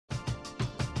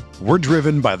We're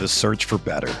driven by the search for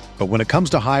better. But when it comes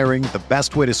to hiring, the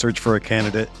best way to search for a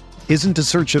candidate isn't to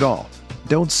search at all.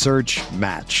 Don't search,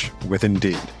 match with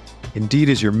Indeed. Indeed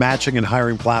is your matching and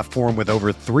hiring platform with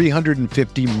over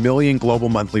 350 million global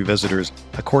monthly visitors,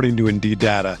 according to Indeed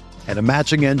data, and a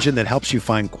matching engine that helps you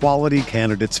find quality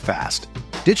candidates fast.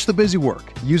 Ditch the busy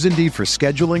work. Use Indeed for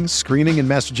scheduling, screening, and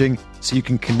messaging so you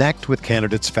can connect with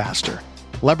candidates faster.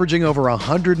 Leveraging over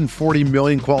 140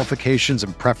 million qualifications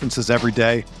and preferences every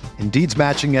day, Indeed's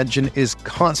matching engine is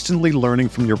constantly learning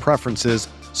from your preferences,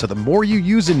 so the more you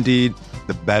use Indeed,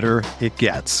 the better it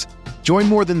gets. Join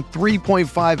more than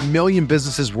 3.5 million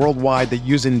businesses worldwide that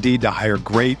use Indeed to hire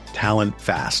great talent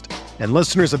fast. And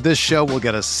listeners of this show will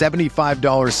get a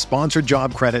 $75 sponsored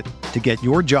job credit to get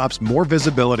your jobs more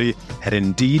visibility at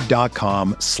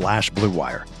Indeed.com/Blue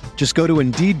Wire. Just go to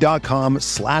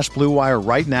Indeed.com/Blue Wire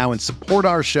right now and support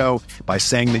our show by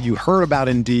saying that you heard about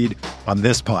Indeed on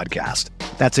this podcast.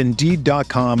 That's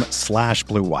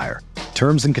Indeed.com/Blue Wire.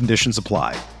 Terms and conditions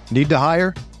apply. Need to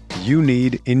hire? You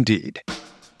need Indeed.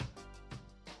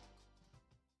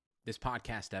 This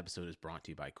podcast episode is brought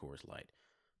to you by Coors Light.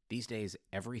 These days,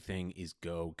 everything is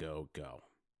go, go, go.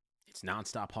 It's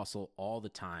nonstop hustle all the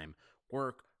time.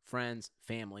 Work, friends,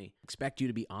 family, expect you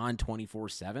to be on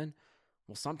 24/7.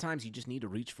 Well, sometimes you just need to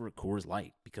reach for a Coors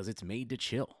Light because it's made to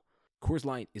chill. Coors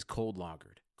Light is cold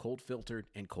lagered, cold filtered,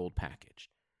 and cold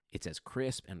packaged. It's as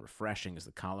crisp and refreshing as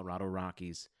the Colorado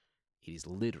Rockies. It is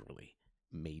literally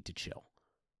made to chill.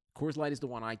 Coors Light is the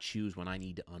one I choose when I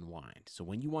need to unwind. So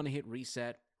when you want to hit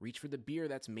reset, reach for the beer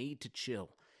that's made to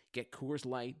chill. Get Coors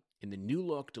Light in the new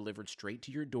look delivered straight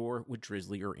to your door with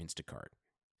Drizzly or Instacart.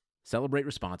 Celebrate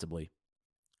responsibly.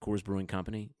 Coors Brewing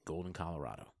Company, Golden,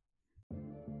 Colorado.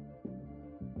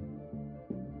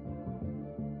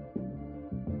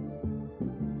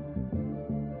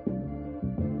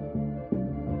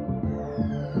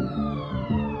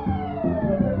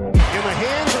 In the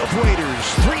hands of Waiters.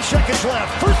 3 seconds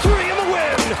left for three in the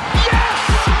win. Yes!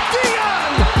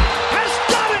 Dion has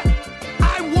done it!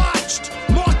 I watched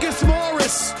Marcus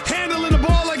Morris handling the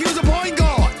ball like he was a point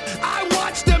guard. I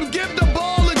watched them give the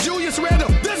ball to Julius Randle.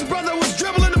 This brother was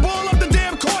dribbling the ball up the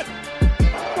damn court.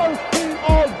 First team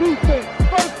all defense.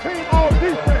 First team all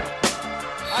defense.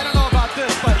 I don't know about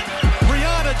this, but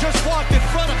Rihanna just walked in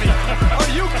front of me. Are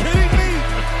you kidding me?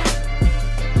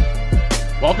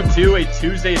 Welcome to a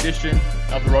Tuesday edition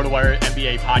of the RotoWire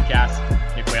NBA podcast.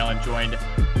 Nick Whalen joined,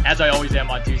 as I always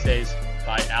am on Tuesdays,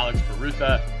 by Alex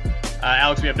Barutha.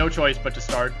 Alex, we have no choice but to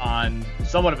start on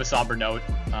somewhat of a somber note.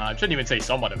 I shouldn't even say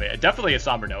somewhat of it. Definitely a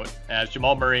somber note, as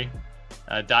Jamal Murray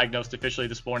diagnosed officially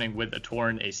this morning with a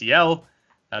torn ACL.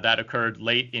 That occurred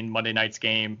late in Monday night's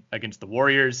game against the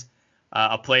Warriors.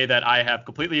 A play that I have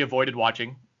completely avoided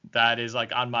watching. That is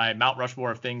like on my Mount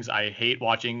Rushmore of things I hate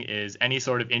watching is any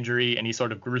sort of injury, any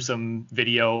sort of gruesome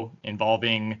video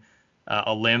involving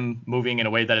a limb moving in a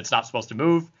way that it's not supposed to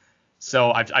move.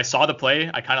 So I saw the play.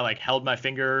 I kind of like held my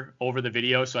finger over the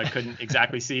video so I couldn't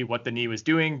exactly see what the knee was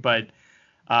doing. But,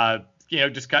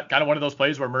 just got kind of one of those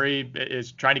plays where Murray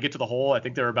is trying to get to the hole. I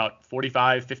think there are about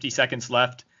 45, 50 seconds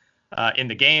left in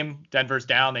the game. Denver's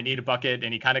down. They need a bucket.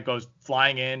 And he kind of goes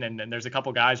flying in. And then there's a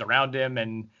couple guys around him.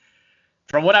 And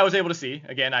from what I was able to see,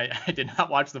 again, I did not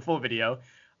watch the full video.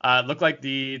 Looked like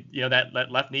that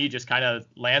left knee just kind of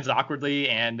lands awkwardly.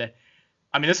 And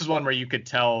I mean, this is one where you could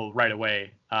tell right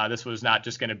away. This was not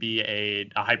just going to be a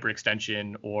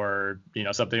hyperextension or,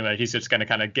 something that he's just going to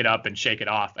kind of get up and shake it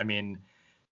off. I mean,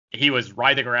 he was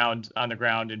writhing around on the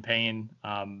ground in pain.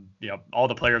 All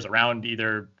the players around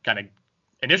either kind of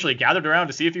initially gathered around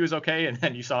to see if he was okay. And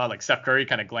then you saw like Steph Curry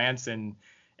kind of glance and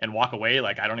walk away.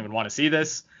 Like, I don't even want to see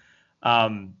this.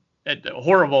 A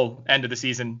horrible end of the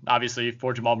season, obviously,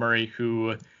 for Jamal Murray,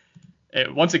 who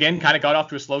once again kind of got off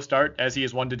to a slow start, as he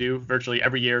is one to do virtually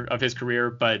every year of his career,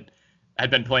 but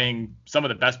had been playing some of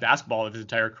the best basketball of his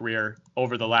entire career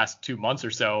over the last 2 months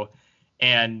or so.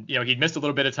 And, he'd missed a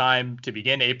little bit of time to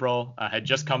begin April, had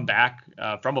just come back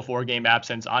from a 4-game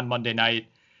absence on Monday night.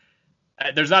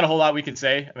 There's not a whole lot we can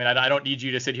say. I mean, I don't need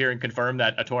you to sit here and confirm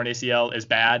that a torn ACL is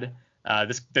bad.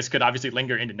 This could obviously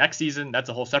linger into next season. That's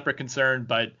a whole separate concern.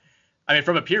 But I mean,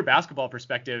 from a pure basketball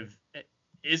perspective,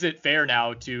 is it fair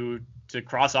now to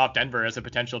cross off Denver as a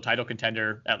potential title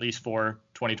contender, at least for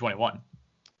 2021?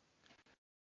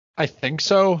 I think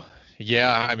so.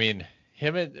 Yeah. I mean,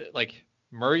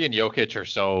 Murray and Jokic are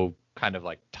so kind of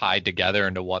like tied together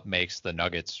into what makes the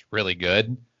Nuggets really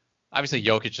good. Obviously,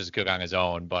 Jokic is good on his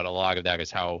own, but a lot of that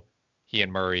is how he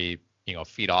and Murray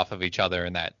feed off of each other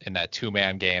in that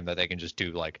 2-man game that they can just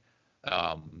do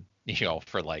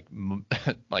for like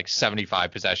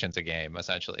 75 possessions a game.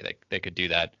 Essentially, they could do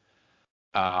that.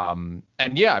 And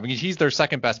yeah, I mean, he's their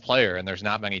second best player, and there's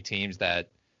not many teams that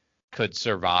could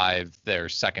survive their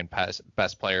second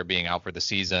best player being out for the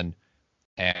season.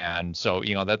 And so,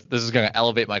 this is going to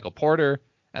elevate Michael Porter,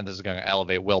 and this is going to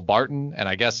elevate Will Barton. And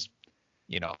I guess,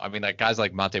 I mean, like guys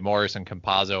like Monte Morris and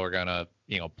Campazzo are going to,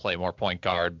 play more point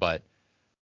guard, but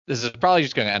this is probably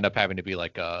just going to end up having to be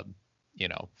like a,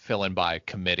 fill in by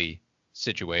committee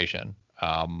situation.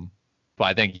 But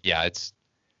I think, yeah,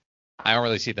 I don't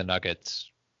really see the Nuggets.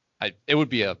 It would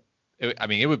be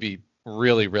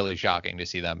really, really shocking to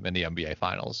see them in the NBA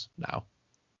Finals now.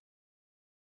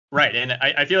 Right. And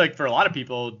I feel like for a lot of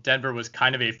people, Denver was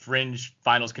kind of a fringe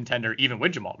finals contender, even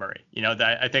with Jamal Murray.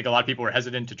 I think a lot of people were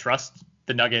hesitant to trust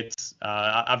the Nuggets.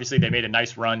 Obviously, they made a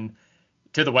nice run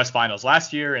to the West Finals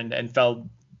last year and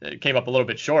came up a little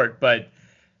bit short. But,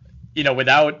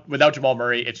 without Jamal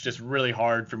Murray, it's just really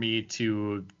hard for me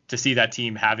to see that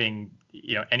team having,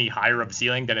 any higher of a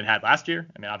ceiling than it had last year.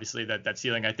 I mean, obviously that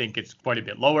ceiling, I think it's quite a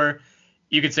bit lower.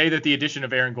 You could say that the addition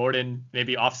of Aaron Gordon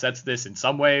maybe offsets this in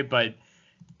some way, but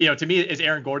to me, is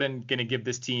Aaron Gordon going to give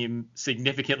this team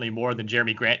significantly more than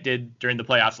Jeremy Grant did during the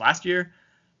playoffs last year?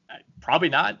 Probably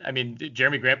not. I mean,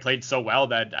 Jeremy Grant played so well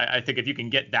that I think if you can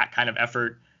get that kind of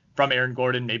effort from Aaron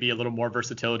Gordon, maybe a little more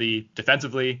versatility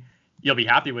defensively, you'll be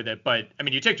happy with it. But I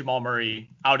mean, you take Jamal Murray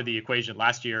out of the equation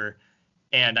last year,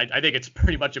 and I think it's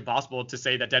pretty much impossible to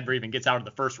say that Denver even gets out of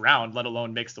the first round, let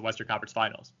alone makes the Western Conference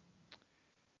Finals.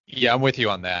 Yeah, I'm with you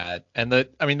on that. And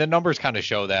the numbers kind of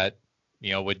show that,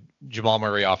 with Jamal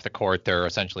Murray off the court, they're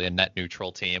essentially a net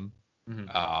neutral team,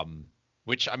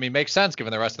 which, I mean, makes sense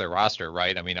given the rest of their roster,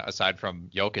 right? I mean, aside from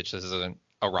Jokic, this isn't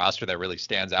a roster that really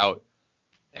stands out.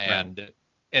 And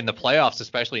in the playoffs,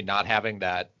 especially not having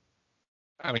that,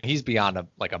 I mean, he's beyond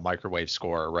a microwave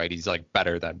scorer, right? He's like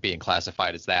better than being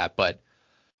classified as that, but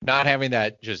not having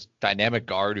that just dynamic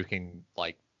guard who can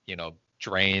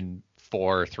drain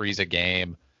 4 threes a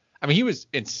game. I mean, he was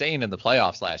insane in the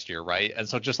playoffs last year, right? And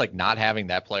so just like not having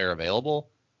that player available,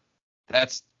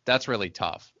 that's really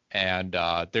tough. And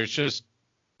there's just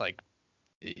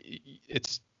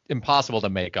it's impossible to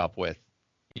make up with,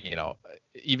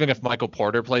 even if Michael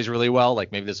Porter plays really well,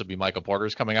 like maybe this will be Michael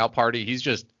Porter's coming out party. He's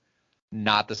just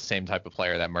not the same type of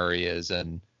player that Murray is.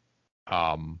 And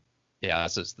yeah,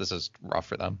 this is rough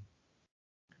for them.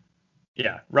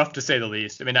 Yeah, rough to say the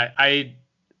least. I mean, I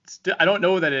don't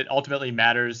know that it ultimately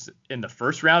matters in the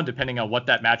first round, depending on what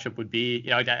that matchup would be.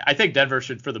 I think Denver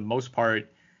should, for the most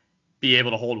part, be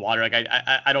able to hold water. Like,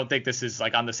 I don't think this is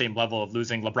like on the same level of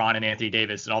losing LeBron and Anthony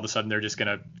Davis, and all of a sudden they're just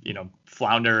gonna,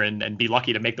 flounder and be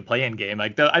lucky to make the play-in game.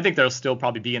 Like, I think they'll still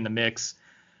probably be in the mix,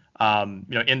 in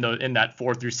that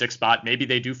 4 through 6 spot. Maybe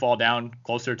they do fall down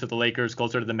closer to the Lakers,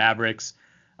 closer to the Mavericks,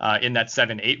 in that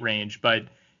 7-8 range. But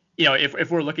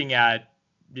if we're looking at,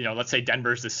 let's say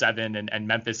Denver's the 7 and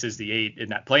Memphis is the 8 in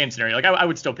that play-in scenario, like I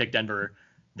would still pick Denver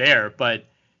there. But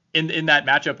in that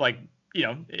matchup, like,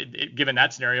 given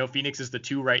that scenario, Phoenix is the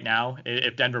 2 right now.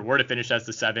 If Denver were to finish as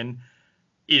the 7,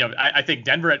 I think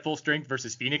Denver at full strength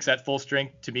versus Phoenix at full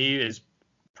strength, to me, is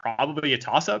probably a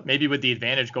toss-up, maybe with the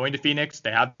advantage going to Phoenix.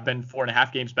 They have been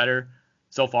 4.5 games better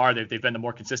so far. They've been the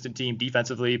more consistent team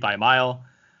defensively by a mile.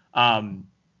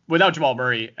 Without Jamal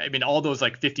Murray, I mean, all those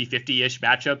like 50-50-ish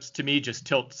matchups to me just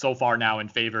tilt so far now in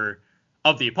favor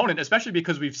of the opponent, especially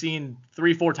because we've seen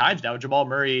 3-4 times now Jamal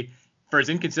Murray, for as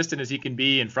inconsistent as he can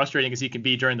be and frustrating as he can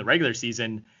be during the regular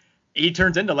season, he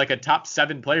turns into like a top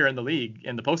 7 player in the league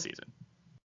in the postseason.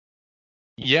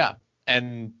 Yeah.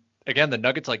 And again, the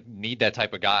Nuggets need that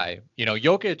type of guy.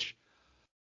 Jokic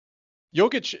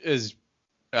is,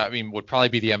 would probably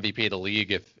be the MVP of the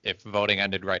league if voting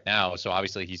ended right now. So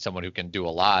obviously he's someone who can do a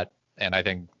lot. And I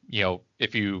think,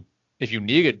 if you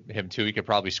needed him to, he could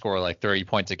probably score like 30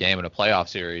 points a game in a playoff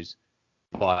series.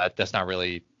 But that's not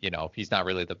really, he's not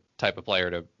really the type of player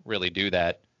to really do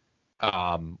that,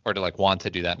 or to want to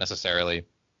do that necessarily.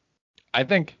 I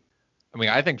think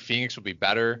Phoenix would be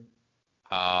better.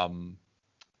 I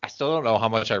still don't know how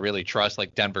much I really trust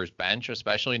Denver's bench,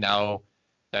 especially now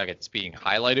that it's being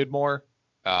highlighted more.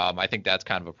 I think that's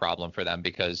kind of a problem for them,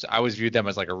 because I always viewed them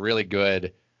as a really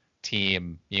good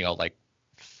team,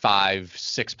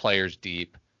 5-6 players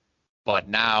deep. But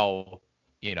now,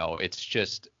 it's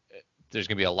just, there's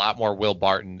going to be a lot more Will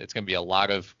Barton. It's going to be a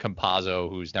lot of Campazzo,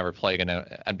 who's never played in an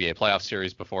NBA playoff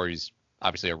series before. He's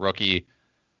obviously a rookie.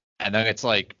 And then it's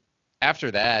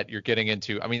after that, you're getting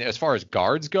into, as far as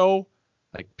guards go,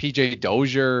 PJ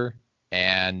Dozier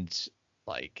and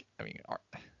they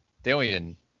don't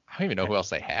even, I don't even know who else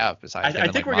they have besides. I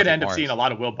think we're going to end up seeing a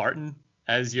lot of Will Barton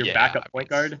as your backup point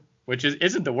guard, which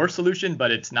isn't the worst solution, but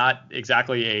it's not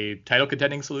exactly a title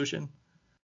contending solution.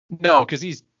 No, because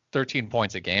he's 13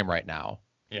 points a game right now.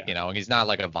 Yeah. You know, and he's not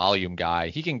like a volume guy.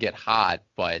 He can get hot,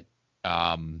 but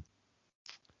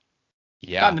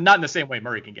yeah. Not in the same way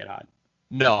Murray can get hot.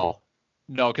 No,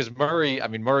 because Murray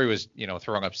was,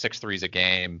 throwing up 6 threes a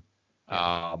game.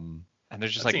 And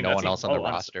there's just no one else on the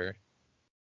roster.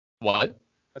 What?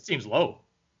 That seems low.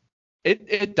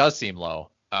 It does seem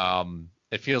low.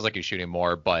 It feels like he's shooting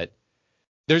more, but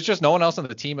there's just no one else on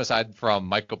the team aside from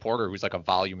Michael Porter, who's like a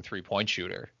volume 3-point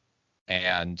shooter.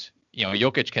 And,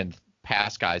 Jokic can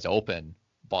pass guys open,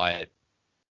 but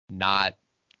not,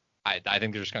 I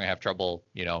think they're just going to have trouble,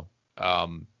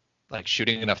 like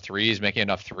shooting enough threes, making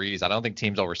enough threes. I don't think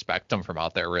teams will respect him from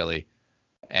out there really.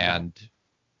 And,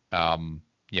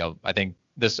 I think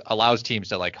this allows teams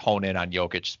to like hone in on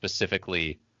Jokic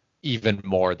specifically even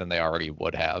more than they already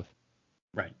would have.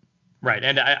 Right.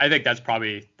 And I think that's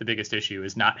probably the biggest issue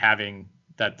is not having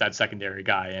that secondary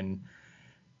guy. And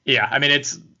yeah, I mean,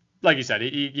 it's like you said,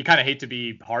 you kind of hate to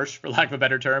be harsh for lack of a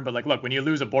better term, but like, look, when you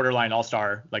lose a borderline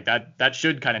all-star like that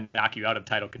should kind of knock you out of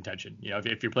title contention.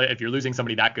 If you're losing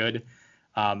somebody that good,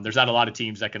 there's not a lot of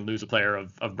teams that can lose a player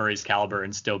of Murray's caliber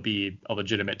and still be a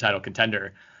legitimate title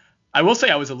contender. I will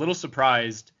say I was a little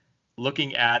surprised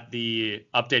looking at the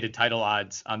updated title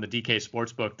odds on the DK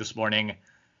Sportsbook this morning.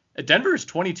 Denver is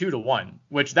 22-1,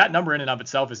 which that number in and of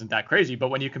itself isn't that crazy. But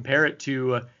when you compare it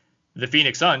to the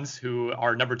Phoenix Suns, who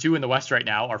are number 2 in the West right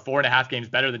now, are 4.5 games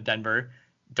better than Denver,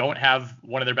 don't have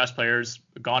one of their best players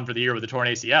gone for the year with a torn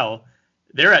ACL,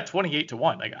 they're at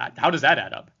 28-1. Like, how does that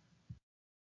add up?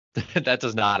 That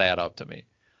does not add up to me.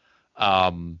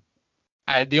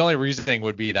 The only reasoning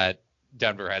would be that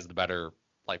Denver has the better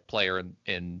like player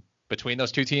in between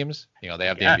those two teams. They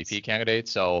have the MVP candidate,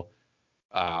 so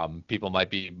people might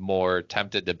be more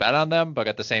tempted to bet on them. But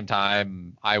at the same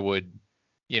time, I would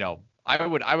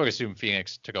assume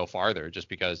Phoenix to go farther just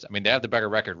because they have the better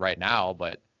record right now,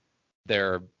 but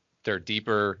they're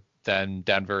deeper than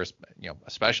Denver,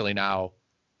 especially now.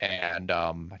 And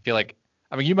I feel like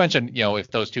you mentioned if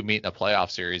those two meet in a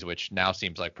playoff series, which now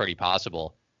seems like pretty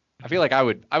possible. I feel like I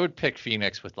would pick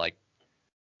Phoenix with like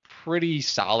pretty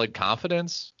solid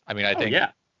confidence. I think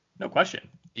yeah, no question.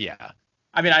 Yeah.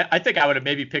 I think I would have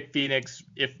maybe picked Phoenix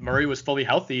if Murray was fully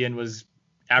healthy and was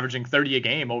averaging 30 a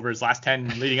game over his last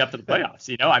 10 leading up to the playoffs.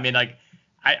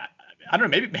 I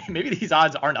don't know, maybe these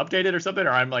odds aren't updated or something,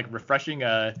 or I'm like refreshing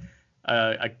a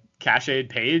Cached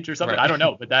page or something. Right. I don't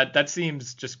know, but that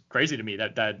seems just crazy to me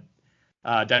that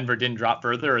Denver didn't drop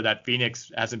further or that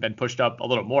Phoenix hasn't been pushed up a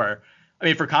little more.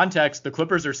 For context, the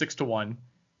Clippers are 6-1.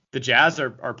 The Jazz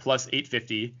are plus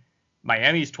 850.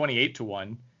 Miami's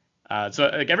 28-1. So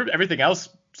like everything else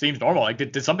seems normal. Like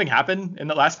did something happen in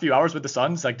the last few hours with the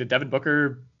Suns? Like did Devin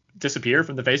Booker disappear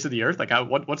from the face of the earth? Like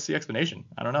what's the explanation?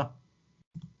 I don't know.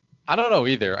 I don't know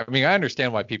either. I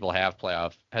understand why people have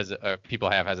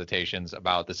hesitations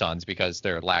about the Suns because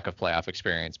their lack of playoff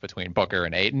experience between Booker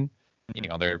and Ayton.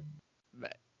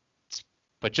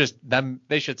 But just them,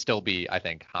 they should still be, I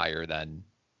think, higher than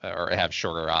or have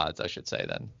shorter odds, I should say,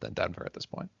 than Denver at this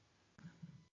point.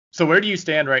 So where do you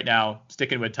stand right now,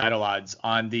 sticking with title odds,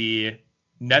 on the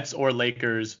Nets or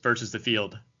Lakers versus the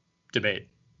field debate?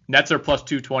 Nets are plus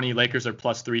 220, Lakers are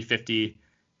plus 350.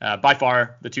 By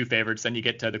far the two favorites. Then you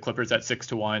get to the Clippers at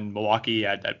 6-1, Milwaukee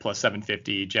at plus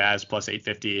 750, Jazz plus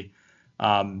 850.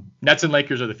 Nets and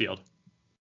Lakers are the field.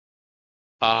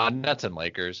 Nets and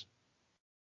Lakers.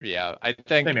 Yeah, I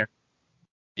think. Same here.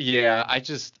 Yeah,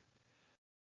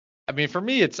 for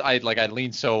me, I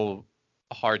lean so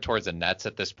hard towards the Nets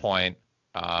at this point.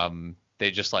 They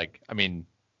just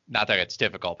not that it's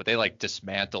difficult, but they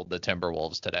dismantled the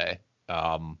Timberwolves today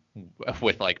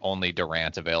with only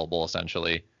Durant available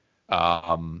essentially.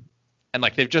 And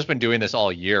they've just been doing this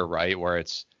all year, right? Where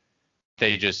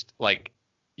they just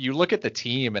you look at the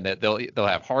team and they'll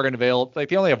have Harden available.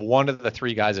 They only have one of the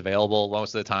three guys available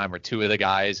most of the time, or two of the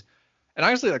guys. And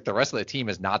honestly, the rest of the team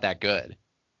is not that good.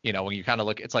 When you kind of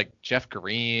look, it's Jeff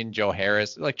Green, Joe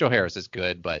Harris. Joe Harris is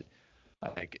good, but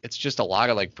it's just a lot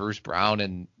of Bruce Brown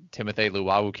and Timothy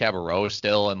Luwawu-Cabarrot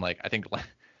still, and I think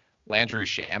Landry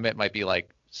Shamet might be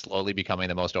slowly becoming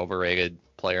the most overrated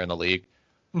player in the league.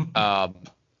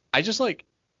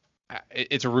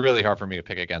 It's really hard for me to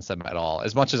pick against them at all.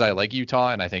 As much as I like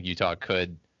Utah, and I think Utah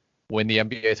could win the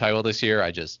NBA title this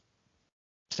year,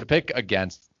 to pick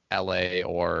against LA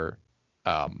or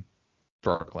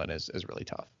Brooklyn is really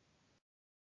tough.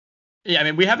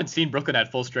 Yeah, we haven't seen Brooklyn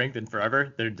at full strength in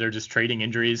forever. They're just trading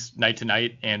injuries night to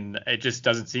night, and it just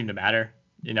doesn't seem to matter.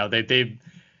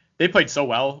 They played so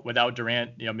well without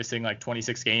Durant, missing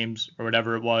 26 games or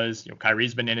whatever it was.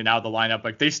 Kyrie's been in and out of the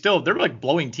lineup. They're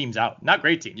blowing teams out. Not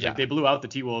great teams. Yeah. They blew out the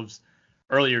T-Wolves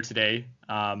earlier today.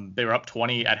 They were up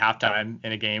 20 at halftime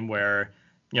in a game where,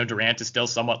 Durant is still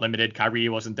somewhat limited. Kyrie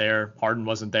wasn't there. Harden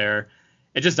wasn't there.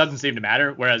 It just doesn't seem to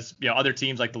matter. Whereas, other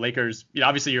teams like the Lakers,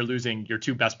 obviously you're losing your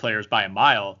two best players by a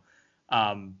mile,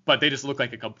 but they just look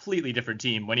like a completely different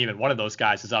team when even one of those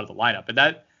guys is out of the lineup. And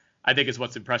that, I think, is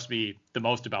what's impressed me the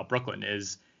most about Brooklyn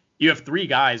is you have three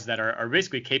guys that are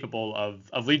basically capable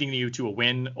of leading you to a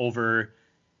win over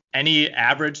any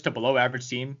average to below average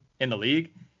team in the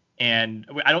league. And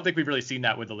I don't think we've really seen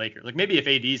that with the Lakers. Like maybe if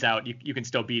AD's out, you can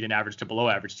still beat an average to below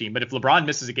average team. But if LeBron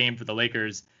misses a game for the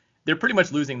Lakers, they're pretty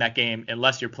much losing that game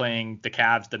unless you're playing the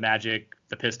Cavs, the Magic,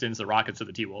 the Pistons, the Rockets, or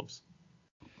the T-Wolves.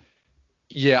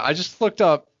 Yeah, I just looked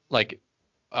up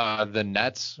the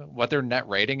Nets, what their net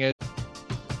rating is.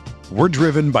 We're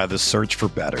driven by the search for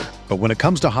better. But when it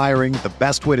comes to hiring, the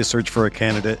best way to search for a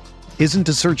candidate isn't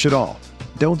to search at all.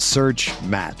 Don't search,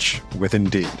 match with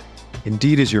Indeed.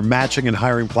 Indeed is your matching and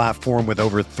hiring platform with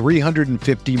over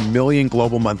 350 million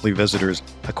global monthly visitors,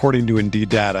 according to Indeed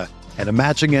data, and a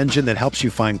matching engine that helps you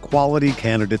find quality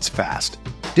candidates fast.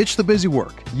 Ditch the busy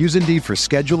work. Use Indeed for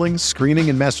scheduling, screening,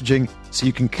 and messaging so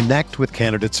you can connect with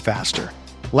candidates faster.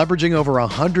 Leveraging over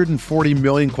 140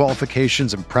 million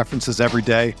qualifications and preferences every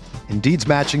day, Indeed's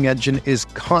matching engine is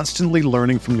constantly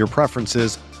learning from your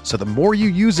preferences, so the more you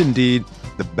use Indeed,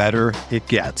 the better it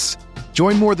gets.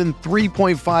 Join more than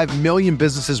 3.5 million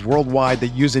businesses worldwide that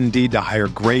use Indeed to hire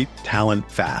great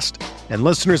talent fast. And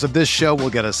listeners of this show will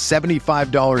get a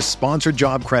 $75 sponsored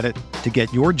job credit to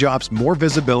get your jobs more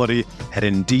visibility at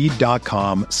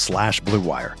Indeed.com/Blue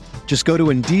Wire. Just go to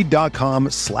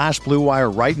Indeed.com/Blue Wire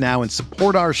right now and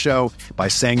support our show by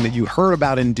saying that you heard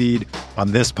about Indeed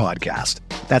on this podcast.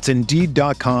 That's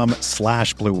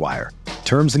Indeed.com/Blue Wire.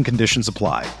 Terms and conditions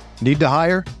apply. Need to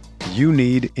hire? You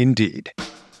need Indeed.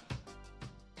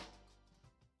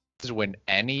 When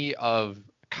any of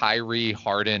Kyrie,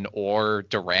 Harden, or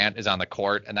Durant is on the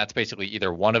court, and that's basically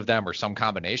either one of them or some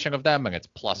combination of them, and it's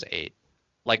 +8.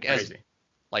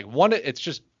 It's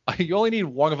just you only need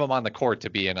one of them on the court to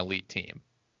be an elite team.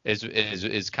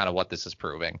 Is kind of what this is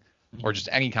proving, or just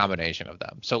any combination of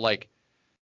them. So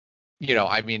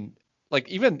even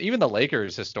the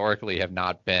Lakers historically have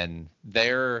not been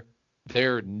they're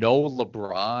no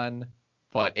LeBron,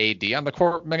 but AD on the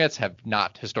court minutes have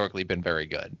not historically been very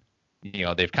good.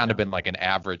 They've kind of been like an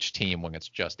average team when it's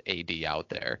just AD out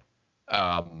there.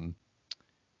 And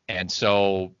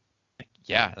so,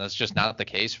 yeah, that's just not the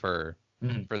case for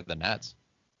the Nets.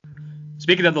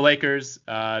 Speaking of the Lakers,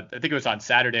 I think it was on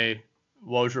Saturday,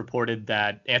 Woj reported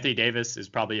that Anthony Davis is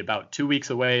probably about 2 weeks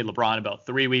away, LeBron about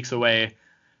 3 weeks away.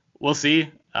 We'll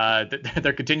see.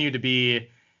 There continue to be,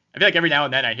 I feel like every now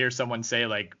and then I hear someone say,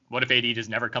 like, what if AD just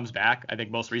never comes back? I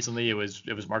think most recently it was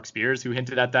Mark Spears who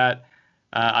hinted at that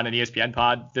on an ESPN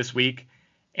pod this week.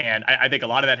 And I think a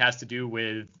lot of that has to do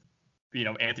with,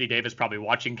 Anthony Davis probably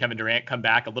watching Kevin Durant come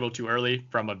back a little too early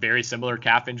from a very similar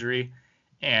calf injury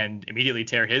and immediately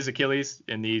tear his Achilles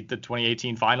in the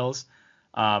 2018 finals,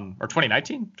 or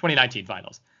 2019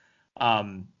 finals.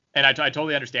 And I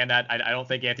totally understand that. I don't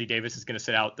think Anthony Davis is going to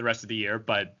sit out the rest of the year,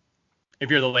 but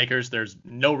if you're the Lakers, there's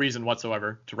no reason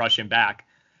whatsoever to rush him back.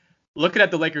 Looking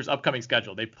at the Lakers' upcoming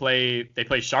schedule, they play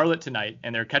Charlotte tonight,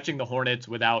 and they're catching the Hornets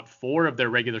without 4 of their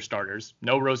regular starters.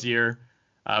 No Rozier,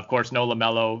 of course, no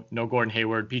LaMelo, no Gordon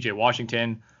Hayward, PJ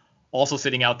Washington, also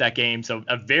sitting out that game. So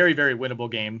a very, very winnable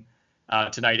game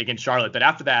tonight against Charlotte. But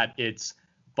after that, it's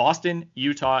Boston,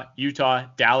 Utah,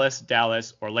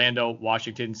 Dallas, Orlando,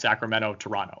 Washington, Sacramento,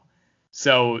 Toronto.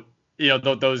 So,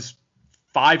 those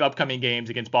 5 upcoming games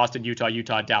against Boston,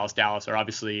 Utah, Dallas are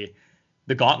obviously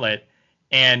the gauntlet.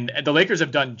 And the Lakers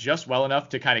have done just well enough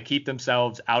to kind of keep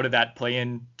themselves out of that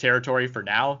play-in territory for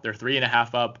now. They're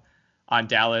 3.5 up on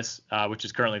Dallas, which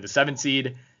is currently the 7th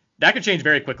seed. That could change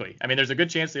very quickly. I mean, there's a good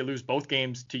chance they lose both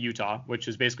games to Utah, which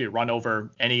is basically run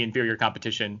over any inferior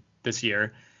competition this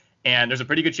year. And there's a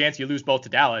pretty good chance you lose both to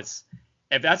Dallas.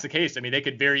 If that's the case, I mean, they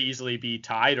could very easily be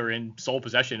tied or in sole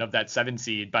possession of that 7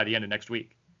 seed by the end of next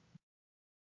week.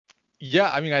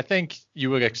 Yeah, I mean, I think you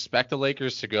would expect the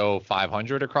Lakers to go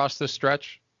 500 across this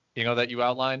stretch, that you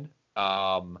outlined.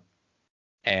 And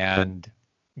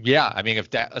yeah, I mean,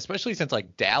 especially since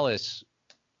Dallas,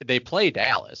 they play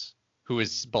Dallas, who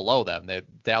is below them.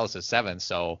 Dallas is 7th,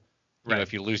 so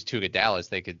if you lose 2 to Dallas,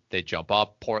 they jump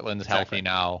up. Portland's healthy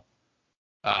now.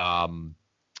 Yeah,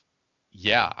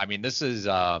 I mean, this is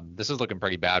looking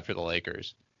pretty bad for the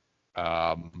Lakers.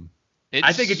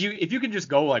 I think if you can just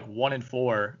go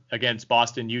 1-4 against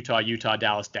Boston, Utah,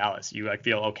 Dallas, you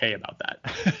feel okay about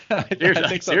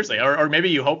that. Seriously. Or maybe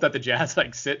you hope that the Jazz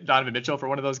sit Donovan Mitchell for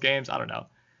one of those games. I don't know.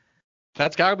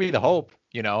 That's gotta be the hope,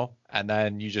 and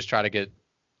then you just try to get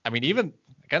I mean, even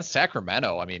against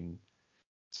Sacramento, I mean,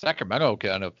 Sacramento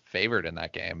kind of favored in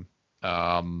that game.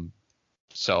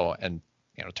 So, and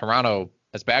Toronto,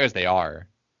 as bad as they are,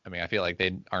 I mean, I feel like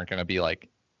they aren't going to be like,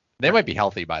 they might be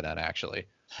healthy by then, actually.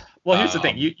 Well, here's the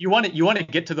thing. You want to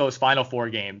get to those final 4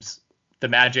 games, the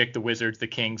Magic, the Wizards, the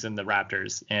Kings, and the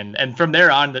Raptors. And from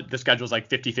there on, the schedule's like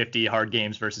 50-50 hard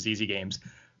games versus easy games.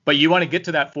 But you want to get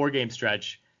to that 4-game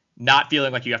stretch not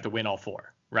feeling like you have to win all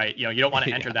 4, right? You don't want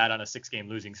to enter that on a 6-game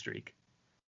losing streak.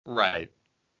 Right.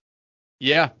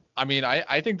 Yeah. I mean,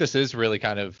 I think this is really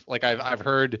kind of like I've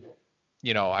heard,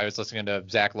 I was listening to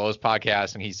Zach Lowe's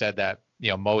podcast, and he said that,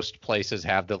 most places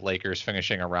have the Lakers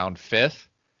finishing around 5th.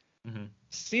 Mm-hmm.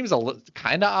 Seems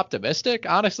kind of optimistic.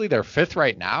 Honestly, they're 5th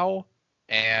right now.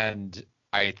 And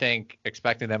I think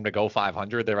expecting them to go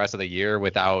 500 the rest of the year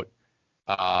without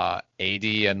AD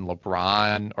and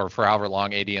LeBron, or for however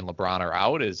long AD and LeBron are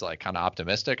out, is like kind of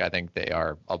optimistic. I think they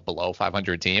are a below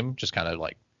 500 team, just kind of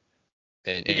like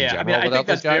in general. I mean, I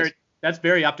think that's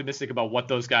very optimistic about what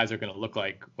those guys are going to look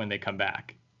like when they come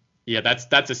back. Yeah,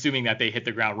 that's assuming that they hit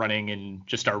the ground running and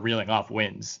just start reeling off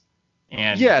wins.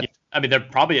 And yeah, I mean, they're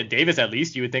probably at Davis, at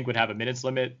least you would think, would have a minutes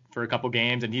limit for a couple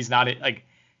games, and he's not like,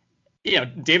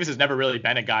 Davis has never really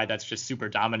been a guy that's just super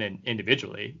dominant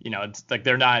individually. It's like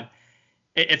they're not.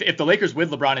 If the Lakers with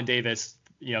LeBron and Davis,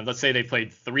 let's say they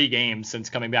played 3 games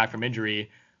since coming back from injury,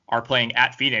 are playing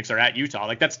at Phoenix or at Utah,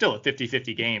 like that's still a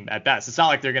 50-50 game at best. It's not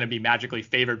like they're going to be magically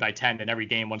favored by 10 in every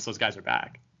game once those guys are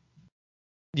back.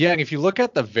 Yeah, and if you look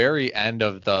at the very end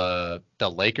of the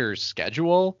Lakers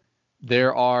schedule,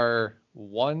 there are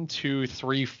 1, 2,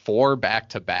 3, 4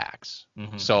 back-to-backs.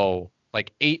 Mm-hmm. So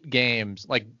like 8 games.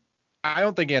 Like I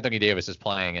don't think Anthony Davis is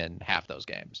playing in half those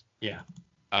games. Yeah.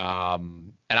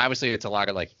 And obviously it's a lot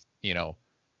of like,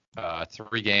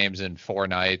 3 games in 4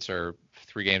 nights or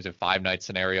 3 games in 5 night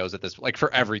scenarios at this, like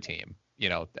for every team,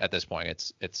 at this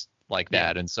point it's like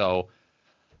that. And so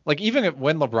like even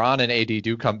when LeBron and AD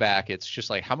do come back, it's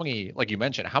just like how many, like you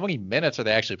mentioned, how many minutes are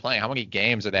they actually playing? How many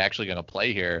games are they actually going to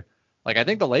play here? Like I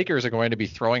think the Lakers are going to be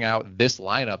throwing out this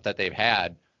lineup that they've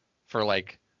had for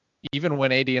like, even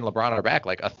when AD and LeBron are back,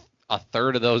 like a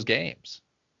third of those games.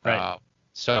 Right.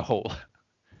 So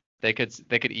they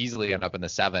could easily end up in the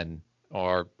 7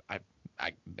 or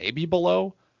I maybe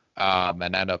below,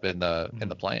 and end up in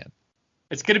the play-in.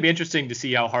 It's going to be interesting to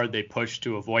see how hard they push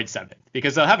to avoid 7th,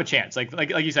 because they'll have a chance. Like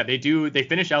you said, they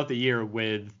finish out the year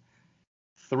with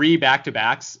 3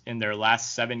 back-to-backs in their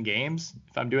last 7 games,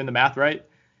 if I'm doing the math right.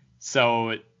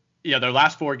 So, their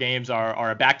last 4 games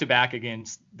are a back-to-back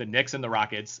against the Knicks and the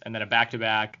Rockets, and then a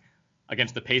back-to-back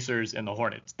against the Pacers and the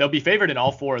Hornets. They'll be favored in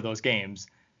all 4 of those games.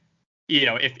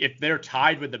 If they're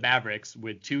tied with the Mavericks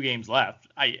with 2 games left,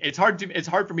 it's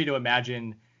hard for me to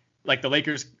imagine like the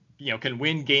Lakers, can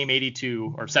win game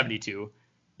 82 or 72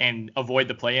 and avoid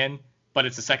the play-in, but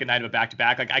it's the second night of a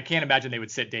back-to-back. Like I can't imagine they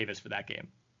would sit Davis for that game.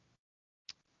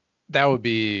 That would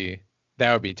be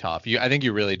tough. I think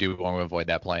you really do want to avoid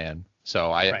that play-in.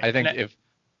 So I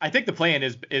think the play-in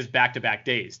is back-to-back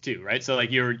days too, right? So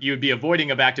like you would be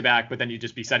avoiding a back-to-back, but then you'd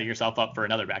just be setting yourself up for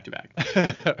another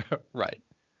back-to-back. Right.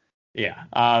 Yeah.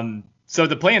 So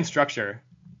the play-in structure,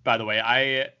 by the way,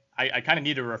 I kind of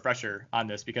need a refresher on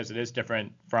this because it is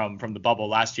different from the bubble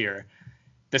last year.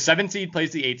 The 7 seed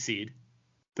plays the 8 seed.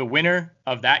 The winner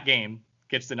of that game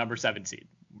gets the number 7 seed.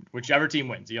 Whichever team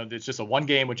wins. It's just a 1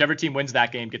 game. Whichever team wins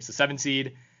that game gets the 7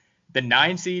 seed. The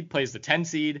 9 seed plays the 10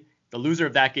 seed. The loser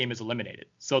of that game is eliminated.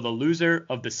 So the loser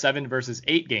of the 7 versus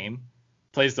 8 game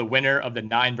plays the winner of the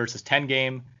 9 versus 10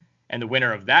 game, and the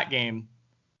winner of that game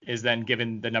is then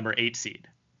given the number 8 seed.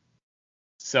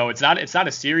 So it's not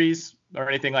a series or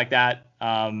anything like that.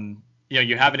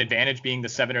 You have an advantage being the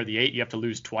 7 or the 8. You have to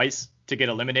lose twice to get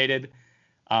eliminated.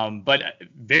 But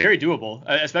very doable,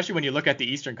 especially when you look at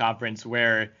the Eastern Conference,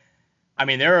 where, I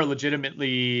mean, there are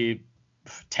legitimately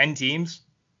 10 teams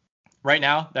right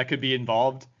now that could be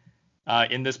involved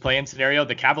in this play-in scenario.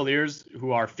 The Cavaliers,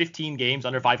 who are 15 games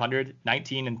under 500,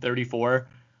 19-34,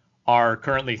 are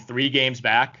currently 3 games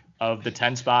back of the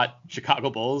 10 spot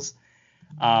Chicago Bulls.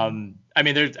 I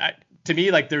mean,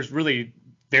 there's really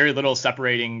very little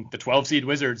separating the 12 seed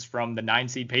Wizards from the 9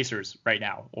 seed Pacers right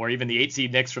now, or even the 8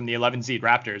 seed Knicks from the 11 seed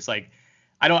Raptors. Like,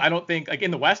 I don't think, like,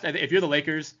 in the West, if you're the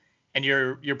Lakers and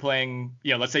you're playing,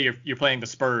 let's say you're playing the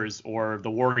Spurs or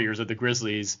the Warriors or the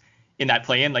Grizzlies in that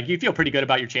play-in, like, you feel pretty good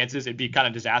about your chances. It'd be kind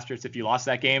of disastrous if you lost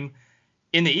that game.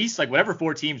 In the East, like, whatever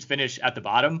 4 teams finish at the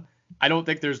bottom, I don't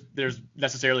think there's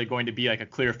necessarily going to be like a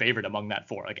clear favorite among that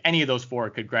 4. Like, any of those 4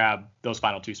 could grab those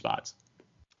final 2 spots.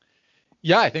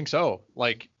 Yeah, I think so.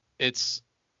 Like, it's,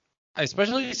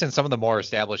 especially since some of the more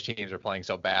established teams are playing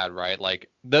so bad, right? Like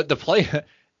the play,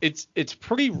 it's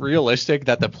pretty realistic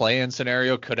that the play-in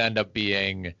scenario could end up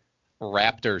being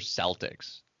Raptors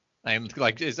Celtics. And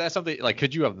like, is that something like,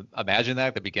 could you have imagined that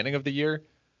at the beginning of the year?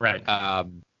 Right.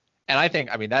 And I think,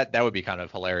 I mean, that would be kind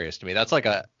of hilarious to me. That's like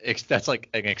an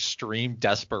extreme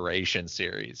desperation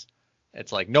series.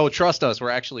 It's like, no, trust us, we're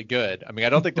actually good. I mean, I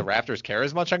don't think the Raptors care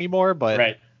as much anymore, but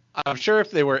right. I'm sure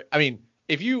if they were, I mean,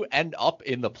 if you end up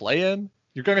in the play-in,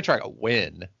 you're going to try to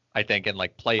win, I think, and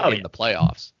like play in the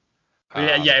playoffs.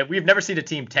 Yeah, we've never seen a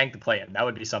team tank the play-in. That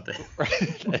would be something.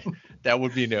 That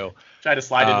would be new. Try to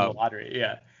slide into the lottery.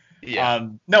 Yeah.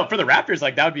 No, for the Raptors,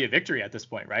 like that would be a victory at this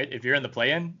point, right? If you're in the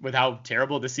play-in with how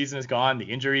terrible this season has gone, the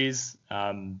injuries,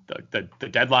 the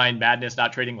deadline madness,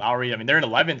 not trading Lowry. I mean, they're in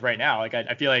 11th right now. Like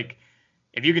I feel like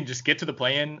if you can just get to the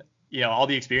play-in, you know, all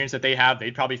the experience that they have,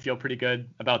 they'd probably feel pretty good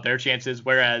about their chances.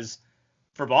 Whereas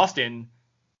for Boston,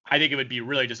 I think it would be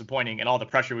really disappointing and all the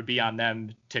pressure would be on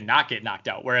them to not get knocked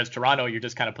out. Whereas Toronto, you're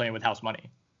just kind of playing with house money.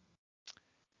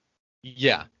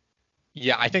 Yeah.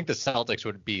 Yeah, I think the Celtics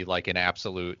would be like an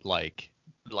absolute like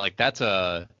that's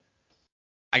I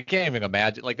can't even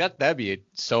imagine like that'd be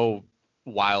so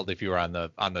wild if you were on the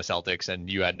Celtics and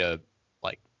you had to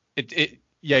like it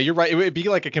yeah, you're right. It would be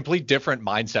like a complete different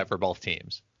mindset for both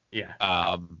teams. Yeah.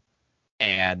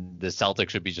 And the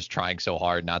Celtics would be just trying so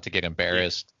hard not to get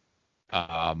embarrassed.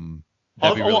 Yeah.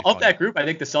 Really of that group, I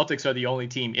think the Celtics are the only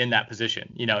team in that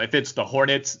position. You know, if it's the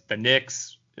Hornets, the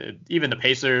Knicks, even the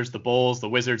Pacers, the Bulls, the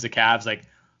Wizards, the Cavs, like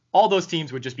all those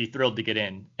teams would just be thrilled to get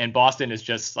in. And Boston is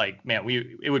just like, man,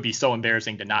 it would be so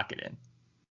embarrassing to not get in.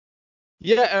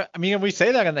 Yeah, I mean, we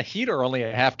say that, and the Heat are only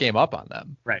a half game up on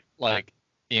them. Right. Like,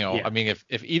 you know, Yeah. I mean,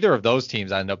 if either of those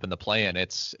teams end up in the play-in,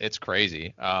 it's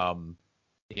crazy.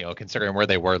 You know, considering where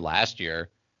they were last year.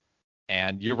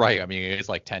 And you're right. I mean, it's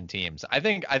like 10 teams. I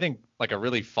think like a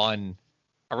really funny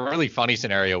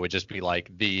scenario would just be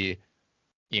like the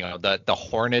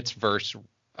Hornets versus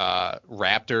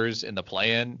Raptors in the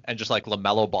play-in, and just like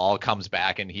LaMelo Ball comes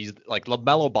back, and he's like,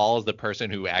 LaMelo Ball is the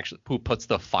person who puts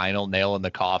the final nail in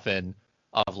the coffin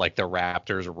of like the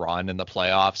Raptors run in the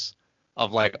playoffs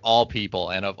of like all people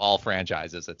and of all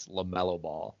franchises. It's LaMelo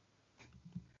Ball.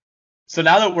 So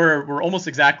now that we're almost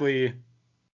exactly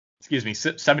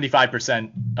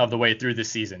 75% of the way through this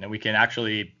season, and we can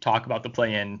actually talk about the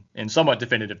play-in in somewhat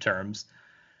definitive terms.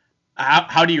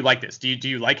 How do you like this? Do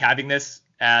you like having this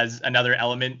as another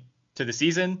element to the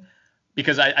season?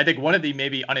 Because I think one of the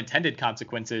maybe unintended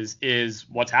consequences is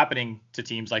what's happening to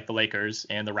teams like the Lakers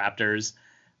and the Raptors,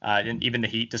 and even the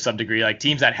Heat to some degree, like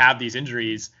teams that have these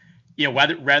injuries, you know,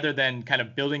 rather than kind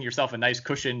of building yourself a nice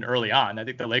cushion early on. I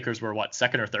think the Lakers were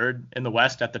second or third in the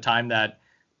West at the time that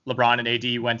LeBron and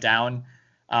AD went down.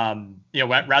 You know,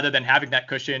 rather than having that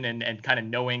cushion and kind of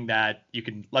knowing that you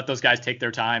can let those guys take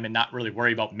their time and not really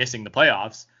worry about missing the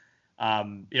playoffs.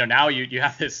 You know, now you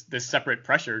have this separate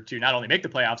pressure to not only make the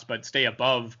playoffs, but stay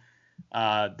above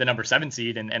the number 7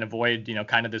 seed and avoid, you know,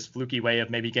 kind of this fluky way of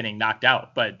maybe getting knocked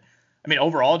out. But I mean,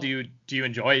 overall, do you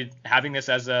enjoy having this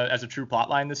as a true plot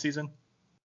line this season?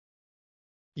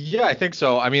 Yeah, I think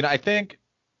so. I mean, I think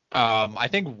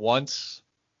once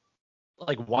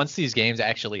these games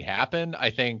actually happen,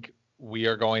 I think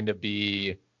we're going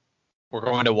to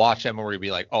watch them and we're going to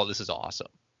be like, oh, this is awesome.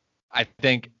 I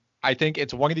think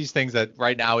it's one of these things that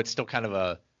right now it's still kind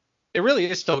of it really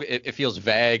is still, it feels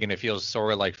vague and it feels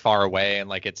sort of like far away. And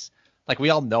like, it's like,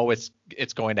 we all know it's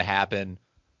going to happen.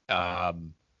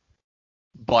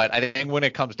 But I think when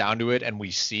it comes down to it and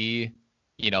we see,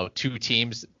 you know, two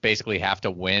teams basically have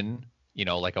to win, you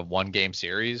know, like a 1-game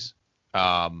series,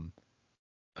 I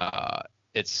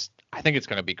think it's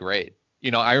going to be great.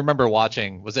 You know, I remember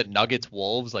watching, was it Nuggets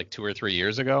Wolves like 2 or 3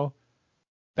 years ago,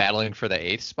 battling for the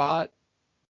 8th spot?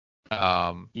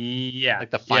 Yeah.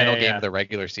 Like the final game of the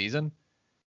regular season.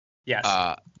 Yes.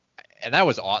 And that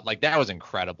was that was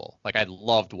incredible. Like, I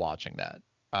loved watching that.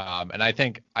 And I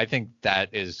think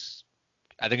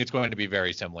it's going to be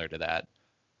very similar to that.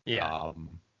 Yeah.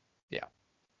 Yeah.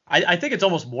 I think it's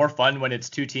almost more fun when it's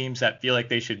two teams that feel like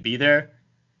they should be there.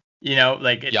 You know,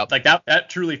 like like that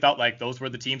truly felt like those were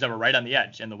the teams that were right on the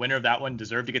edge, and the winner of that one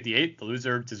deserved to get the 8th. The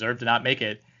loser deserved to not make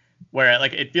it. Where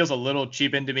like it feels a little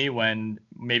cheapened to me when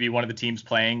maybe one of the teams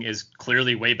playing is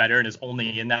clearly way better and is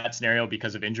only in that scenario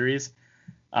because of injuries.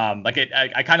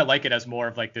 I kind of like it as more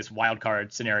of like this wild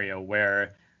card scenario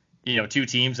where, you know, two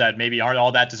teams that maybe aren't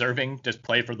all that deserving just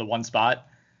play for the one spot.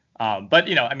 But,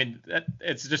 you know, I mean,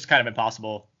 it's just kind of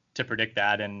impossible to predict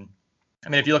that. And I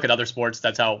mean, if you look at other sports,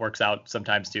 that's how it works out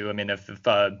sometimes too. I mean, if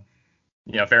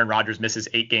Aaron Rodgers misses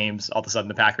 8 games, all of a sudden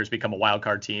the Packers become a wild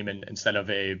card team and instead of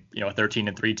a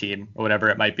 13-3 team or whatever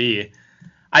it might be.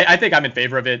 I think I'm in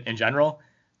favor of it in general.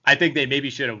 I think they maybe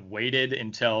should have waited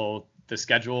until the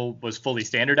schedule was fully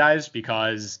standardized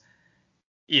because,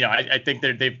 I think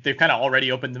they've kind of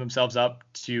already opened themselves up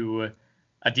to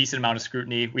a decent amount of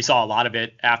scrutiny. We saw a lot of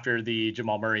it after the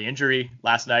Jamal Murray injury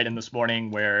last night and this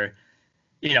morning where,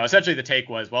 essentially the take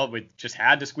was, well, we just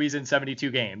had to squeeze in 72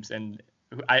 games. And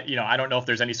I don't know if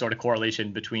there's any sort of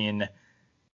correlation between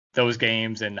those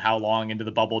games and how long into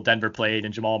the bubble Denver played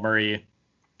and Jamal Murray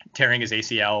tearing his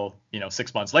ACL,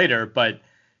 6 months later. But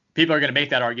people are going to make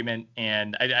that argument.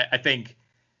 And I think,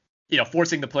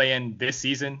 forcing the play in this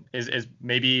season is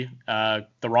maybe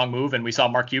the wrong move. And we saw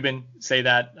Mark Cuban say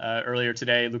that earlier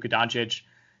today, Luka Doncic.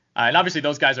 And obviously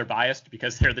those guys are biased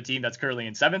because they're the team that's currently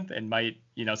in 7th and might,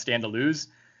 stand to lose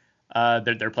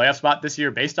their playoff spot this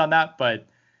year based on that. But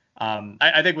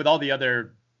I think with all the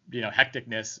other,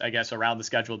 hecticness, I guess, around the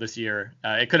schedule this year,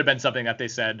 it could have been something that they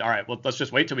said, all right, well, let's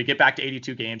just wait till we get back to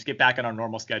 82 games, get back on our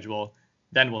normal schedule,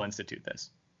 then we'll institute this.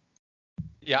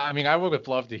 Yeah, I mean, I would have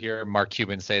loved to hear Mark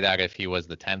Cuban say that if he was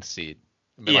the 10th seed.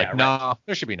 Be Yeah, right. No,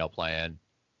 there should be no play-in.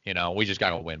 We just got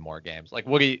to win more games. Like,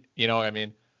 what do you know what I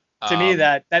mean? To me,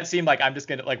 that seemed like I'm just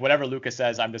going to, like, whatever Lucas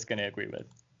says, I'm just going to agree with.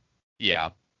 Yeah.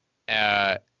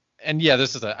 And yeah,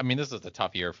 this is a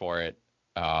tough year for it.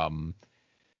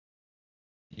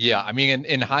 Yeah, I mean,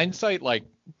 in hindsight, like,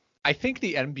 I think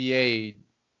the NBA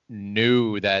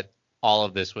knew that all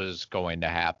of this was going to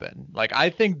happen. Like,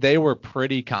 I think they were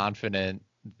pretty confident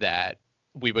that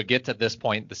we would get to this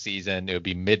point in the season. It would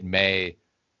be mid-May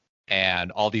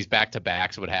and all these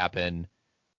back-to-backs would happen.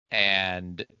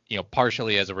 And,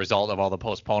 partially as a result of all the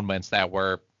postponements that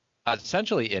were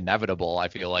essentially inevitable, I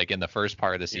feel like, in the first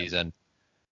part of the season.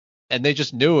 And they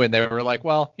just knew, and they were like,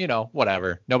 well,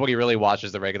 whatever. Nobody really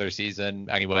watches the regular season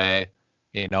anyway.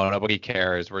 Nobody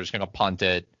cares. We're just going to punt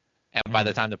it. And by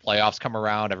the time the playoffs come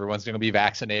around, everyone's going to be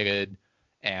vaccinated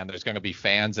and there's going to be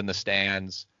fans in the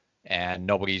stands and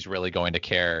nobody's really going to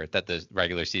care that the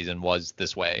regular season was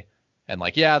this way. And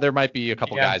like, yeah, there might be a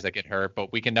couple guys that get hurt,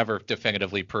 but we can never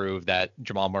definitively prove that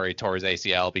Jamal Murray tore his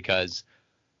ACL because,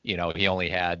 he only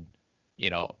had,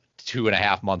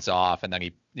 2.5 months off and then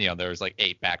he, there was like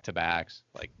 8 back-to-backs.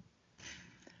 Like,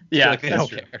 yeah, like they don't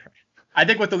care. I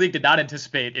think what the league did not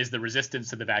anticipate is the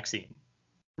resistance to the vaccine.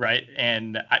 Right.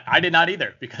 And I did not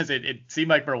either, because it seemed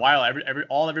like for a while,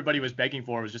 everybody was begging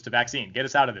for was just a vaccine. Get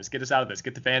us out of this. Get us out of this.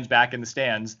 Get the fans back in the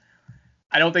stands.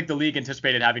 I don't think the league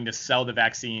anticipated having to sell the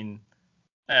vaccine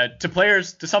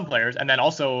to some players. And then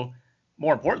also,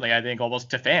 more importantly, I think almost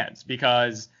to fans,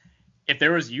 because if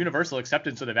there was universal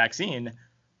acceptance of the vaccine,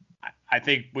 I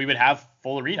think we would have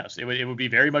full arenas. It would be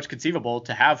very much conceivable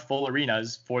to have full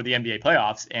arenas for the NBA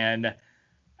playoffs. And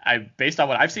based on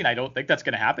what I've seen, I don't think that's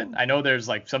going to happen. I know there's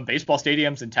like some baseball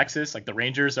stadiums in Texas, like the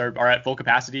Rangers are at full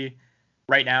capacity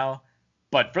right now.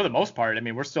 But for the most part, I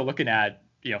mean, we're still looking at,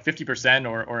 50%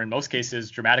 or in most cases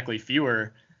dramatically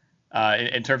fewer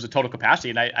in terms of total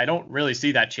capacity. And I don't really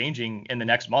see that changing in the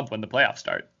next month when the playoffs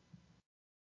start.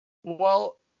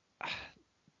 Well,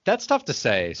 that's tough to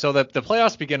say. So the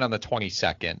playoffs begin on the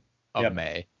 22nd of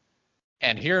May.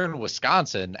 And here in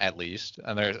Wisconsin, at least,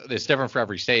 and it's different for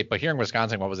every state, but here in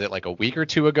Wisconsin, what was it, like a week or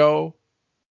two ago,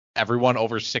 everyone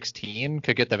over 16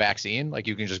 could get the vaccine? Like,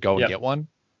 you can just go and get one?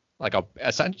 Like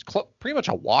pretty much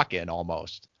a walk-in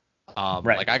almost.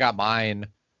 Right. Like, I got mine,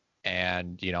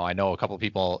 and, I know a couple of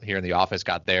people here in the office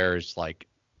got theirs. Like,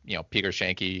 Peter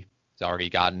Shanky has already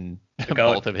gotten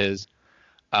both of his.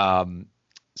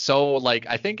 So, like,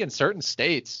 I think in certain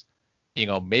states,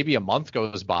 maybe a month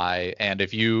goes by, and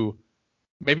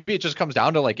maybe it just comes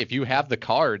down to, like, if you have the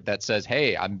card that says,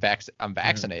 hey, I'm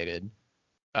vaccinated,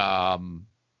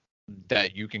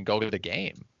 that you can go to the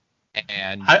game.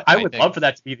 And I would love for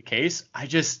that to be the case.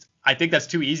 I think that's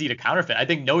too easy to counterfeit. I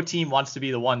think no team wants to be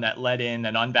the one that let in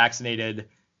an unvaccinated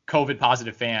COVID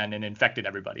positive fan and infected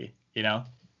everybody,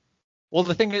 Well,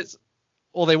 the thing is,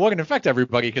 they wouldn't infect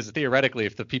everybody because theoretically,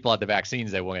 if the people had the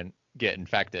vaccines, they wouldn't get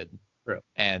infected. True.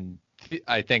 And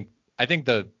I think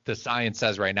the science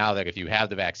says right now that if you have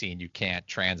the vaccine, you can't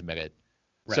transmit it.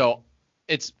 Right. So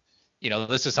it's,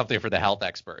 this is something for the health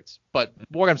experts. But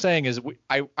what I'm saying is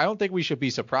I don't think we should be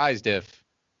surprised if,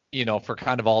 for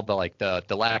kind of all the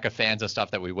lack of fans and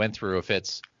stuff that we went through, if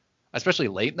it's especially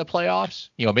late in the playoffs,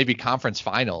 maybe conference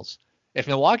finals. If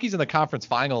Milwaukee's in the conference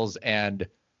finals and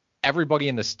everybody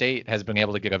in the state has been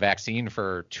able to get a vaccine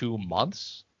for 2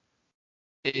 months,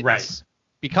 it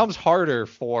becomes harder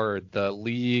for the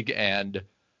league and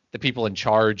the people in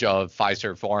charge of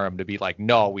Fiserv Forum to be like,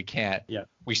 no, we can't. Yeah.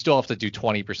 We still have to do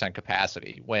 20%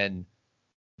 capacity, when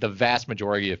the vast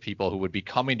majority of people who would be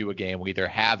coming to a game will either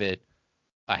have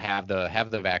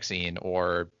the vaccine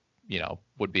or,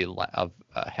 would be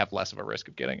have less of a risk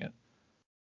of getting it.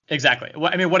 Exactly.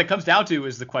 Well, I mean, what it comes down to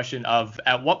is the question of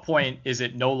at what point is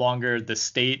it no longer the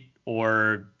state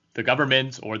or the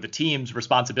government or the team's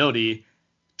responsibility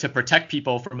to protect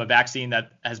people from a vaccine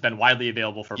that has been widely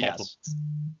available for multiple months.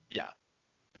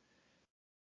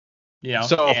 Yeah.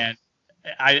 And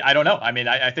I don't know. I mean,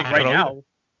 I think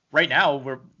right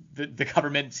now the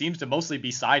government seems to mostly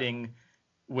be siding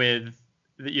with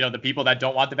the people that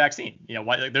don't want the vaccine.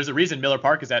 There's a reason Miller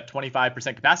Park is at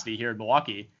 25% capacity here in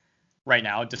Milwaukee right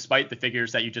now, despite the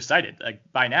figures that you just cited. Like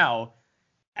by now,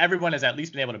 everyone has at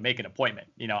least been able to make an appointment.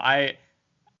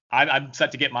 I'm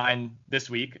set to get mine this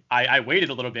week. I waited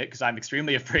a little bit because I'm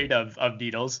extremely afraid of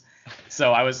needles.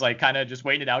 So I was like kind of just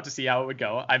waiting it out to see how it would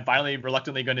go. I'm finally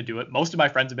reluctantly going to do it. Most of my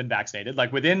friends have been vaccinated.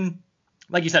 Like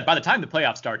you said, by the time the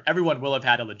playoffs start, everyone will have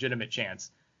had a legitimate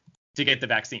chance to get the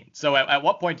vaccine. So at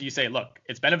what point do you say, look,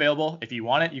 it's been available. If you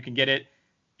want it, you can get it.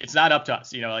 It's not up to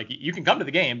us. You can come to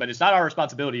the game, but it's not our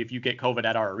responsibility if you get COVID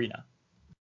at our arena.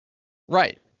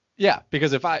 Right. Yeah,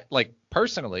 because if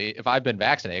I've been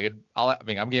vaccinated,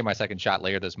 I'm getting my second shot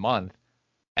later this month,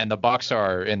 and the Bucks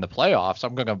are in the playoffs,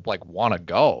 I'm gonna want to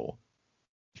go,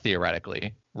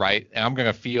 theoretically, right? And I'm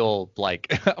gonna feel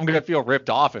ripped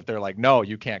off if they're like, no,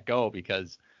 you can't go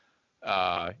because,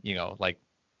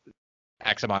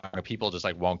 X amount of people just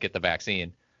won't get the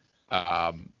vaccine.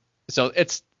 So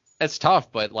it's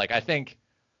tough, but I think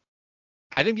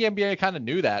the NBA kind of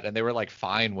knew that, and they were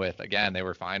fine with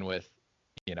the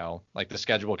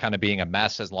schedule kind of being a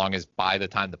mess as long as by the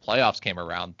time the playoffs came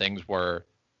around, things were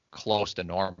close to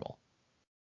normal.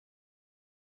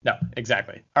 No,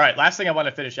 exactly. All right. Last thing I want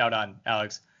to finish out on,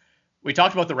 Alex. We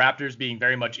talked about the Raptors being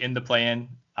very much in the play-in.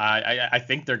 I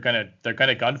think they're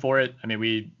gonna gun for it. I mean,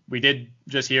 we did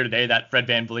just hear today that Fred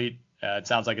VanVleet, it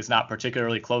sounds like it's not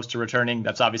particularly close to returning.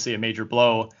 That's obviously a major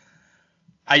blow.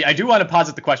 I do want to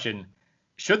posit the question: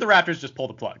 should the Raptors just pull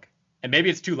the plug? And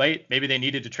maybe it's too late. Maybe they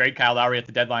needed to trade Kyle Lowry at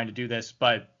the deadline to do this.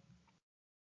 But,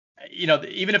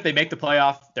 even if they make the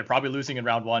playoff, they're probably losing in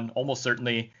round one, almost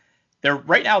certainly.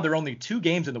 Right now, they're only 2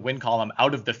 games in the win column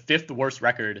out of the 5th worst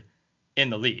record in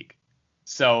the league.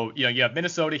 So, you have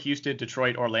Minnesota, Houston,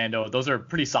 Detroit, Orlando. Those are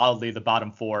pretty solidly the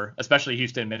bottom 4, especially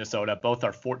Houston and Minnesota. Both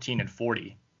are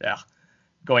 14-40. Yeah.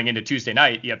 Going into Tuesday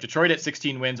night, you have Detroit at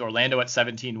 16 wins, Orlando at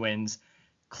 17 wins,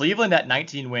 Cleveland at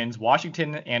 19 wins,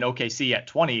 Washington and OKC at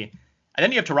 20. And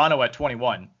then you have Toronto at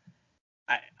 21.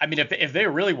 I mean, if they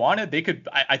really wanted, they could,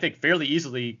 I think, fairly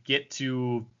easily get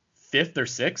to 5th or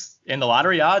 6th in the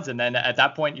lottery odds. And then at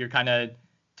that point, you're kind of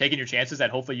taking your chances that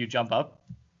hopefully you jump up.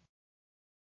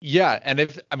 Yeah.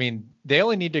 And they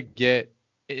only need to get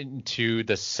into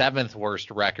the 7th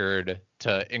worst record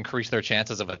to increase their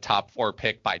chances of a top 4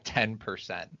 pick by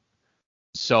 10%.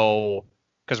 So,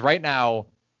 because right now,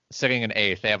 sitting in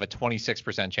 8th, they have a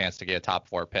 26% chance to get a top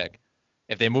 4 pick.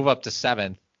 If they move up to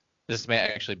 7th, this may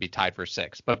actually be tied for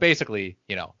 6th. But basically,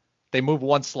 they move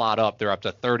one slot up, they're up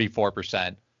to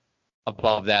 34%.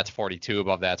 Above that's 42,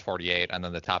 above that's 48, and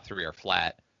then the top 3 are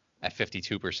flat at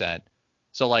 52%.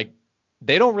 So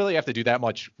they don't really have to do that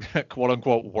much quote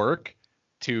unquote work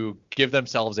to give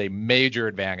themselves a major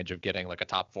advantage of getting a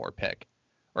top 4 pick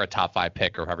or a top 5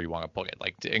 pick or however you want to put it,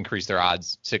 to increase their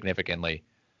odds significantly.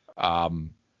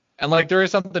 And there is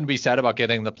something to be said about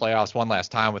getting the playoffs one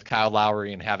last time with Kyle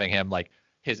Lowry and having him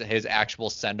his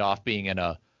actual send off being in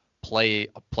a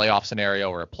playoff scenario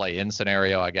or a play-in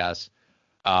scenario, I guess.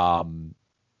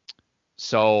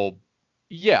 So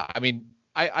yeah,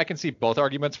 I can see both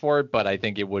arguments for it, but I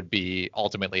think it would be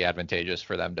ultimately advantageous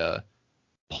for them to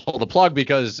pull the plug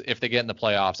because if they get in the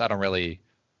playoffs, I don't really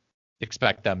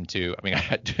expect them to.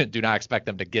 I do not expect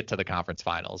them to get to the conference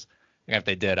finals. And if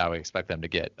they did, I would expect them to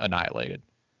get annihilated.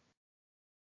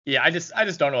 Yeah, I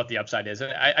just don't know what the upside is.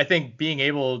 And I think being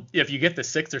able, if you get the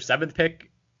 6th or 7th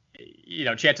pick,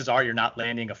 chances are you're not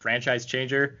landing a franchise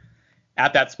changer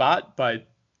at that spot. But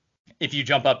if you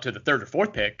jump up to the 3rd or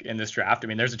 4th pick in this draft,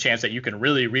 there's a chance that you can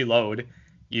really reload.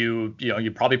 You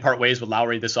probably part ways with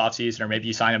Lowry this offseason, or maybe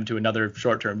you sign him to another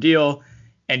short-term deal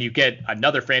and you get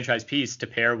another franchise piece to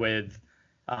pair with,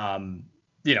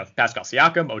 Pascal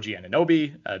Siakam, OG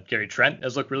Anunoby, Gary Trent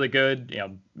has looked really good.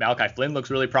 Malachi Flynn looks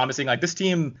really promising. This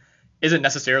team isn't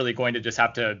necessarily going to just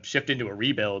have to shift into a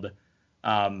rebuild.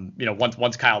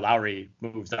 Once Kyle Lowry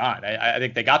moves on, I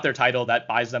think they got their title. That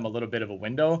buys them a little bit of a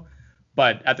window,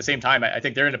 but at the same time, I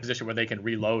think they're in a position where they can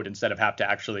reload instead of have to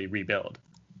actually rebuild.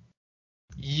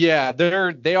 Yeah,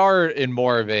 they are in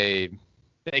more of I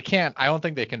don't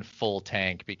think they can full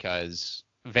tank because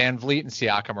VanVleet and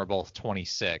Siakam are both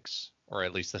 26. Or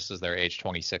at least this is their age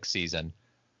 26 season.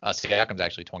 Siakam's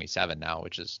actually 27 now,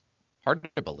 which is hard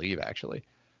to believe, actually.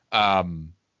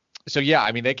 So yeah,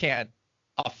 I mean, they can't.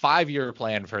 A 5-year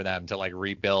plan for them to like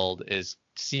rebuild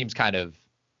seems kind of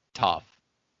tough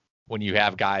when you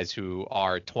have guys who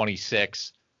are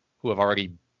 26 who have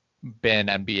already been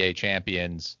NBA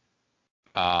champions.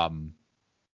 That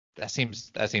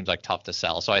seems like tough to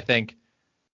sell. So I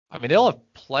mean, they'll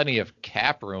have plenty of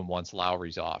cap room once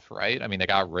Lowry's off, right? I mean, they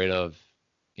got rid of,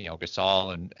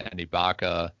 Gasol and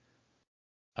Ibaka.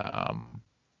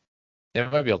 They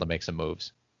might be able to make some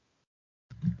moves.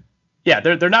 Yeah,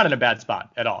 they're not in a bad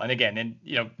spot at all. And again,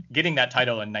 getting that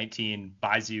title in 19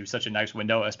 buys you such a nice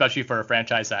window, especially for a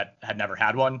franchise that had never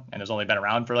had one and has only been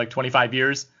around for like 25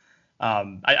 years.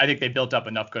 I think they built up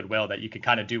enough goodwill that you can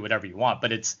kind of do whatever you want.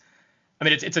 But it's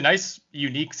a nice,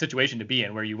 unique situation to be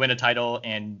in where you win a title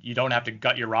and you don't have to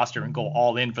gut your roster and go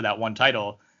all in for that one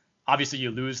title. Obviously, you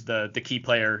lose the key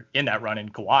player in that run in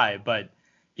Kawhi, but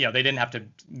they didn't have to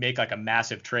make like a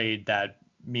massive trade that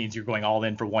means you're going all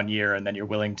in for 1 year and then you're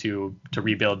willing to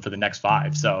rebuild for the next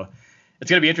 5. So it's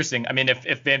going to be interesting. I mean,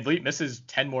 if Van Vliet misses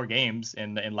 10 more games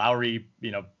and Lowry,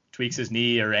 tweaks his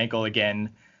knee or ankle again,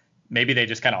 maybe they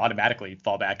just kind of automatically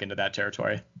fall back into that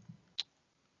territory.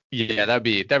 Yeah, that'd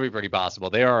be pretty possible.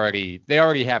 They already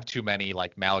have too many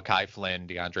like Malachi Flynn,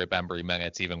 DeAndre Bembry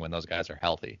minutes, even when those guys are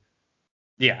healthy.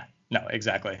 Yeah, no,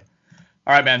 exactly.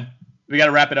 All right, man, we got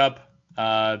to wrap it up.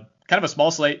 Kind of a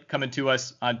small slate coming to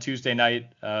us on Tuesday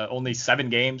night. Only 7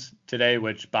 games today,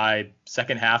 which by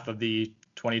second half of the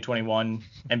 2021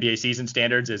 NBA season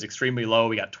standards is extremely low.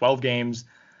 We got 12 games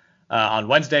on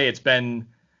Wednesday. It's been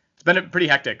pretty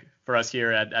hectic for us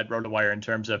here at RotoWire in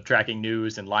terms of tracking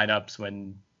news and lineups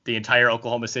when the entire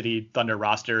Oklahoma City Thunder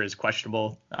roster is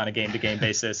questionable on a game-to-game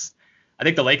basis. I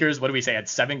think the Lakers, what do we say, had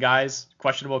 7 guys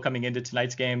questionable coming into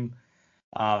tonight's game.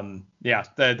 I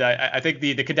think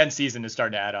the condensed season is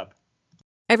starting to add up.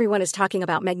 Everyone is talking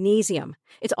about magnesium.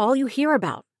 It's all you hear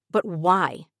about. But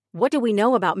why? What do we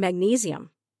know about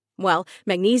magnesium? Well,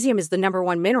 magnesium is the number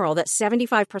one mineral that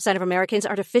 75% of Americans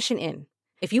are deficient in.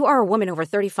 If you are a woman over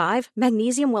 35,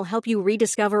 magnesium will help you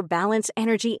rediscover balance,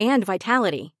 energy, and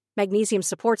vitality. Magnesium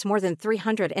supports more than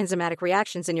 300 enzymatic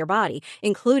reactions in your body,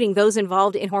 including those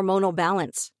involved in hormonal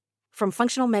balance. From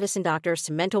functional medicine doctors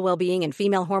to mental well-being and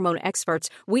female hormone experts,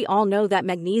 we all know that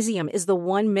magnesium is the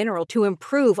one mineral to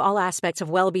improve all aspects of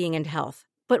well-being and health.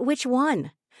 But which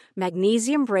one?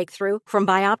 Magnesium Breakthrough from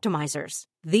Bioptimizers,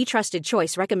 the trusted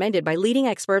choice recommended by leading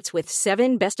experts with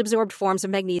 7 best-absorbed forms of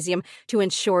magnesium to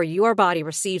ensure your body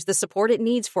receives the support it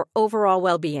needs for overall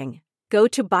well-being. Go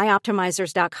to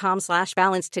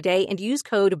bioptimizers.com/balance today and use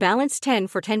code BALANCE10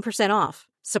 for 10% off.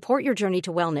 Support your journey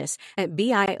to wellness at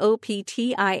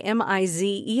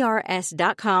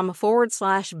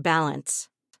bioptimizers.com/balance.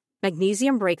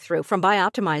 Magnesium Breakthrough from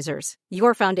Bioptimizers,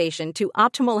 your foundation to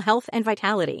optimal health and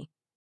vitality.